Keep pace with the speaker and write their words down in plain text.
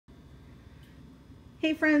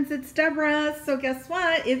Hey friends, it's Deborah. So guess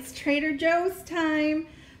what? It's Trader Joe's time.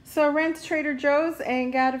 So I ran to Trader Joe's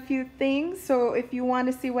and got a few things. So if you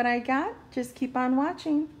want to see what I got, just keep on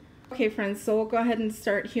watching. Okay friends, so we'll go ahead and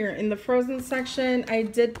start here in the frozen section. I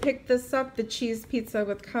did pick this up, the cheese pizza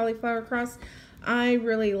with cauliflower crust. I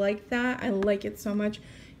really like that. I like it so much.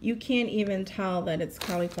 You can't even tell that it's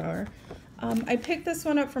cauliflower. I picked this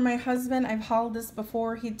one up for my husband. I've hauled this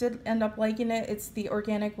before. He did end up liking it. It's the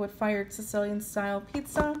organic wood-fired Sicilian style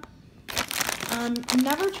pizza.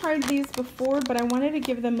 Never tried these before, but I wanted to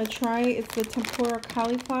give them a try. It's the tempura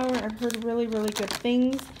cauliflower. I've heard really, really good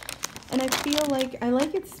things. And I feel like I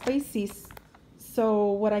like it spicy.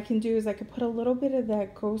 So what I can do is I could put a little bit of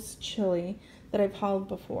that ghost chili that I've hauled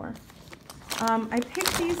before. I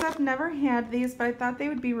picked these up, never had these, but I thought they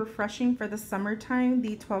would be refreshing for the summertime,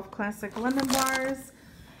 the 12 Classic Lemon Bars.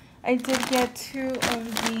 I did get 2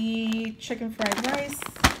 of the chicken fried rice.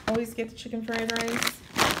 Always get the chicken fried rice.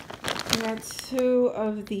 I got 2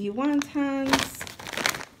 of the wontons.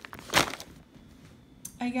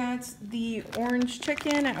 I got the orange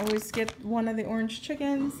chicken. I always get 1 of the orange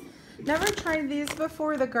chickens. Never tried these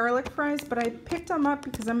before, the garlic fries, but I picked them up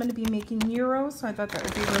because I'm going to be making gyros, so I thought that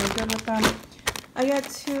would be really good with them. I got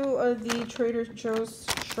 2 of the Trader Joe's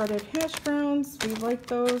shredded hash browns. We like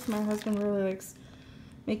those. My husband really likes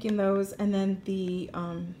making those. And then the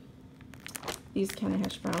these kind of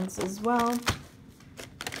hash browns as well.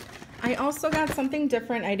 I also got something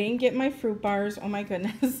different. I didn't get my fruit bars. Oh my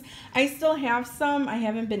goodness. I still have some. I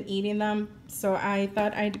haven't been eating them, so I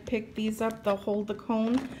thought I'd pick these up. They'll hold the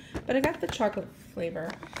cone. But I got the chocolate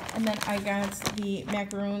flavor. And then I got the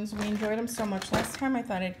macaroons. We enjoyed them so much last time. I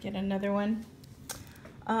thought I'd get another one.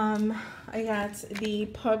 I got the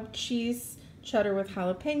pub cheese cheddar with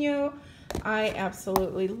jalapeno. I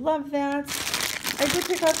absolutely love that. I did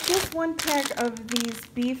pick up just 1 pack of these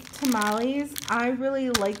beef tamales. I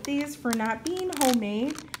really like these for not being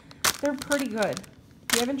homemade. They're pretty good.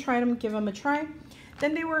 If you haven't tried them, give them a try.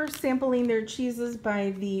 Then they were sampling their cheeses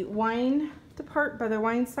by the wine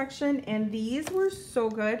section, and these were so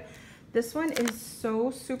good. This one is so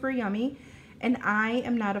super yummy. And I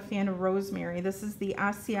am not a fan of rosemary. This is the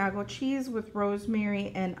Asiago cheese with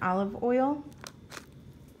rosemary and olive oil.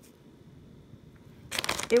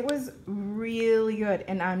 It was really good,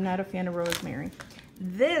 and I'm not a fan of rosemary.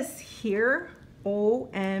 This here,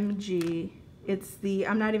 OMG. It's the,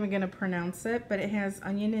 I'm not even gonna pronounce it, but it has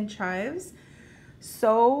onion and chives.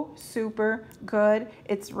 So super good.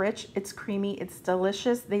 It's rich, it's creamy, it's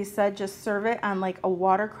delicious. They said just serve it on like a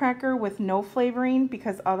water cracker with no flavoring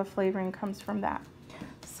because all the flavoring comes from that.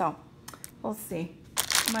 So we'll see.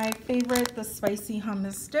 My favorite, the spicy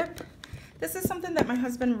hummus dip. This is something that my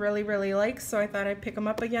husband really, really likes, so I thought I'd pick them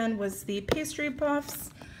up again, was the pastry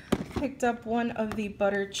puffs. Picked up 1 of the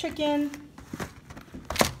butter chicken.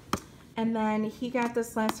 And then he got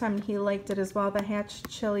this last time and he liked it as well, the hatch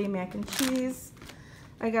chili mac and cheese.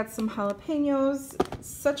 I got some jalapenos,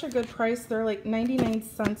 such a good price. They're like 99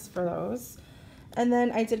 cents for those. And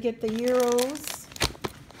then I did get the gyros.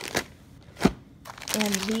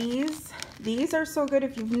 And these are so good.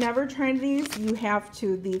 If you've never tried these, you have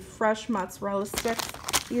to. The fresh mozzarella sticks.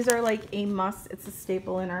 These are like a must. It's a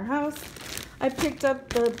staple in our house. I picked up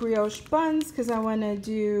the brioche buns because I want to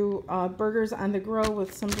do burgers on the grill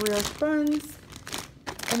with some brioche buns.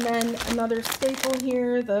 And then another staple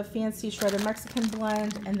here, the fancy shredded Mexican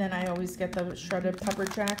blend. And then I always get the shredded pepper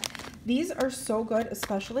jack. These are so good,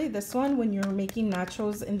 especially this one when you're making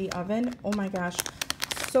nachos in the oven. Oh my gosh,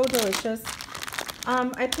 so delicious.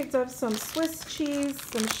 I picked up some Swiss cheese,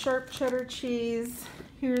 some sharp cheddar cheese.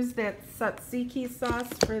 Here's that tzatziki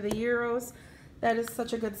sauce for the gyros. That is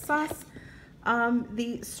such a good sauce.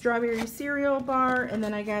 The strawberry cereal bar, and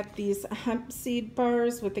then I got these hemp seed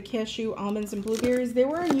bars with the cashew, almonds, and blueberries. They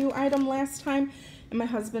were a new item last time, and my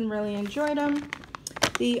husband really enjoyed them.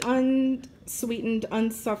 The unsweetened,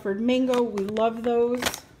 unsuffered mango, we love those.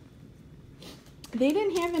 They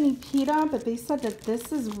didn't have any pita, but they said that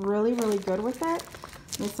this is really, really good with it.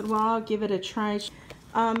 And I said, well, I'll give it a try.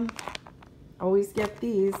 Always get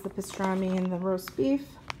these, the pastrami and the roast beef,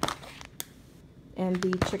 and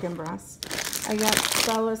the chicken breast. I got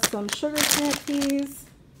Stella some sugar snap peas.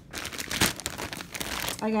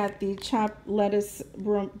 I got the chopped lettuce,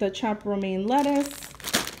 the chopped romaine lettuce.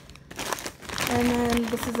 And then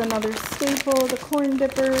this is another staple, the corn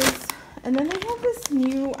dippers. And then they have this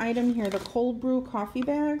new item here, the cold brew coffee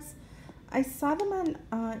bags. I saw them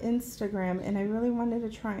on Instagram and I really wanted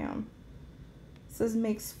to try them. It says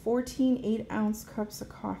makes 14 8-ounce cups of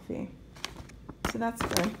coffee. So that's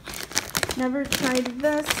good. Never tried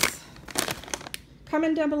this.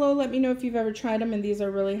 Comment down below, let me know if you've ever tried them, and these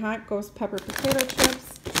are really hot. Ghost pepper potato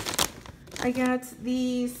chips. I got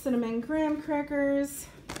the cinnamon graham crackers.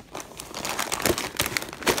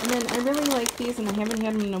 And then I really like these, and I haven't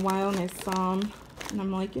had them in a while, and I saw them. And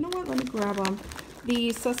I'm like, you know what, let me grab them.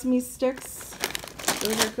 The sesame sticks,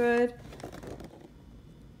 those are good.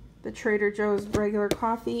 The Trader Joe's regular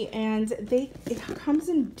coffee, and it comes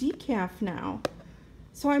in decaf now.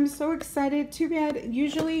 So I'm so excited. Too bad.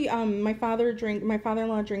 Usually my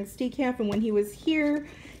father-in-law drinks decaf, and when he was here,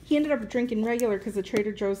 he ended up drinking regular because the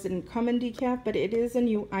Trader Joe's didn't come in decaf, but it is a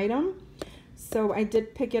new item. So I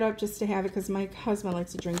did pick it up just to have it because my husband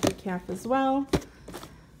likes to drink decaf as well.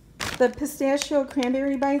 The pistachio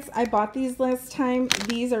cranberry bites, I bought these last time.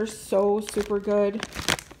 These are so super good.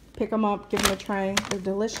 Pick them up, give them a try. They're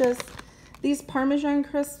delicious. These Parmesan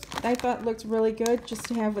crisps I thought looked really good just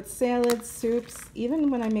to have with salads, soups, even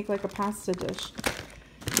when I make like a pasta dish.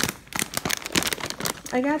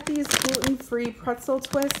 I got these gluten-free pretzel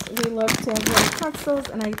twists. We love to have little pretzels,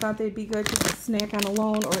 and I thought they'd be good just to snack on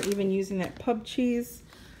alone or even using that pub cheese.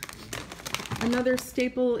 Another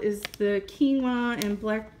staple is the quinoa and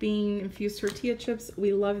black bean infused tortilla chips.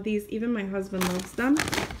 We love these. Even my husband loves them.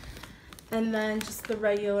 And then just the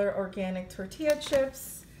regular organic tortilla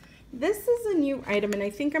chips. This is a new item, and I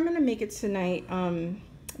think I'm going to make it tonight.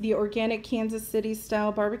 The organic Kansas City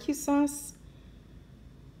style barbecue sauce.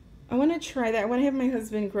 I want to try that. I want to have my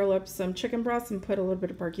husband grill up some chicken breasts and put a little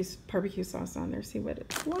bit of barbecue sauce on there, see what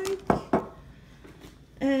it's like.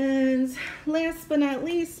 And last but not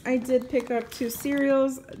least, I did pick up 2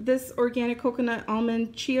 cereals. This organic coconut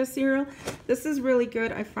almond chia cereal. This is really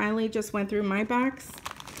good. I finally just went through my box.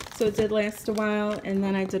 So it did last a while, and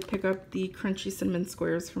then I did pick up the crunchy cinnamon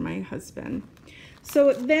squares for my husband.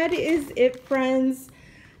 So that is it, friends.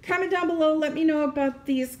 Comment down below, let me know about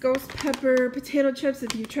these ghost pepper potato chips,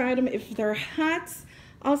 if you've tried them, if they're hot.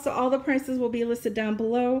 Also, all the prices will be listed down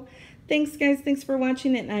below. Thanks, guys. Thanks for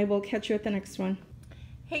watching, and I will catch you at the next one.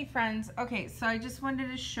 Hey, friends. Okay, so I just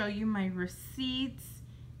wanted to show you my receipts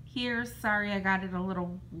here. Sorry, I got it a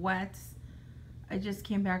little wet. I just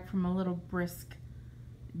came back from a little brisk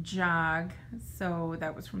jog, so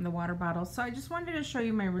that was from the water bottle. So I just wanted to show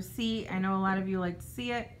you my receipt. I know a lot of you like to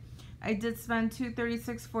see it. I did spend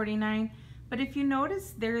 $236.49, but if you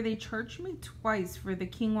notice there, they charged me twice for the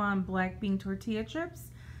quinoa and black bean tortilla chips.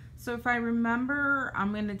 So if I remember,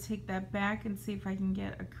 I'm going to take that back and see if I can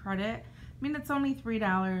get a credit. I mean, it's only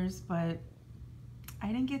 $3, but I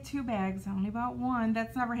didn't get 2 bags. I only bought 1.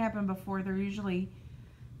 That's never happened before. They're usually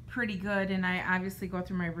pretty good, and I obviously go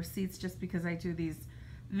through my receipts just because I do these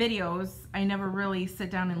videos. I never really sit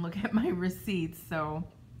down and look at my receipts. So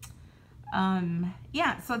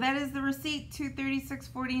yeah, so that is the receipt.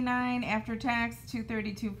 $236.49 after tax,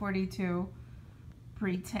 $232.42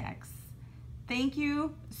 pre-tax. Thank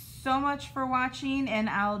you so much for watching, and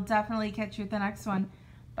I'll definitely catch you at the next one.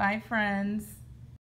 Bye, friends.